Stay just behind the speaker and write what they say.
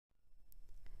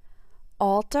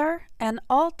Alter and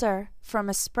altar from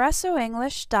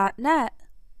espressoenglish.net.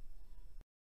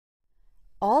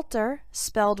 Altar,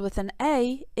 spelled with an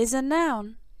A, is a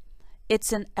noun.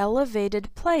 It's an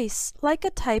elevated place, like a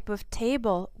type of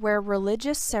table where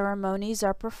religious ceremonies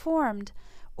are performed,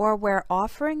 or where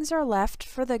offerings are left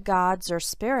for the gods or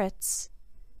spirits.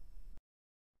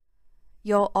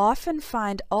 You'll often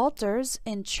find altars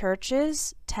in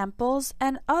churches, temples,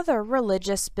 and other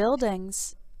religious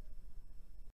buildings.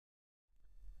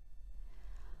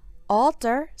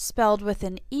 Alter, spelled with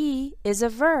an E, is a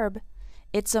verb.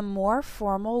 It's a more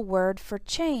formal word for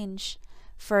change.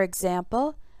 For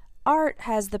example, art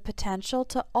has the potential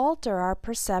to alter our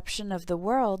perception of the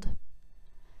world.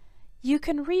 You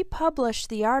can republish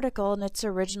the article in its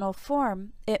original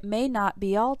form. It may not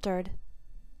be altered.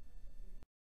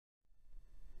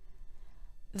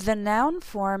 The noun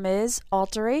form is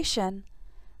alteration.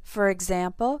 For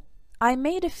example, I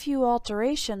made a few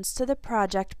alterations to the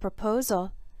project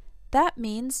proposal. That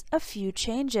means a few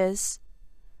changes.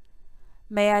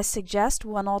 May I suggest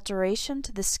one alteration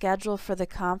to the schedule for the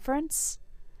conference?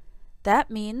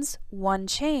 That means one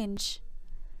change.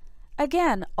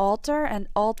 Again, alter and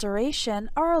alteration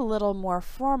are a little more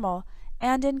formal,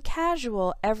 and in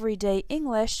casual, everyday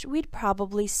English we'd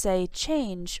probably say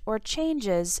change or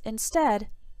changes instead.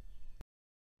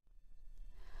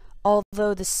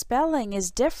 Although the spelling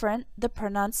is different, the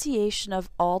pronunciation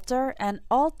of alter and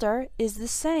altar is the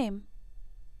same.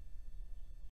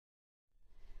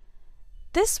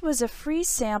 This was a free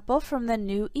sample from the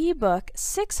new ebook,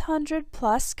 600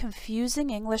 plus Confusing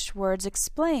English Words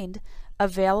Explained,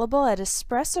 available at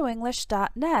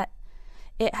espressoenglish.net.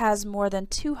 It has more than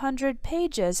 200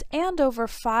 pages and over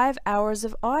 5 hours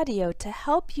of audio to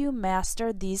help you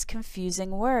master these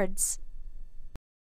confusing words.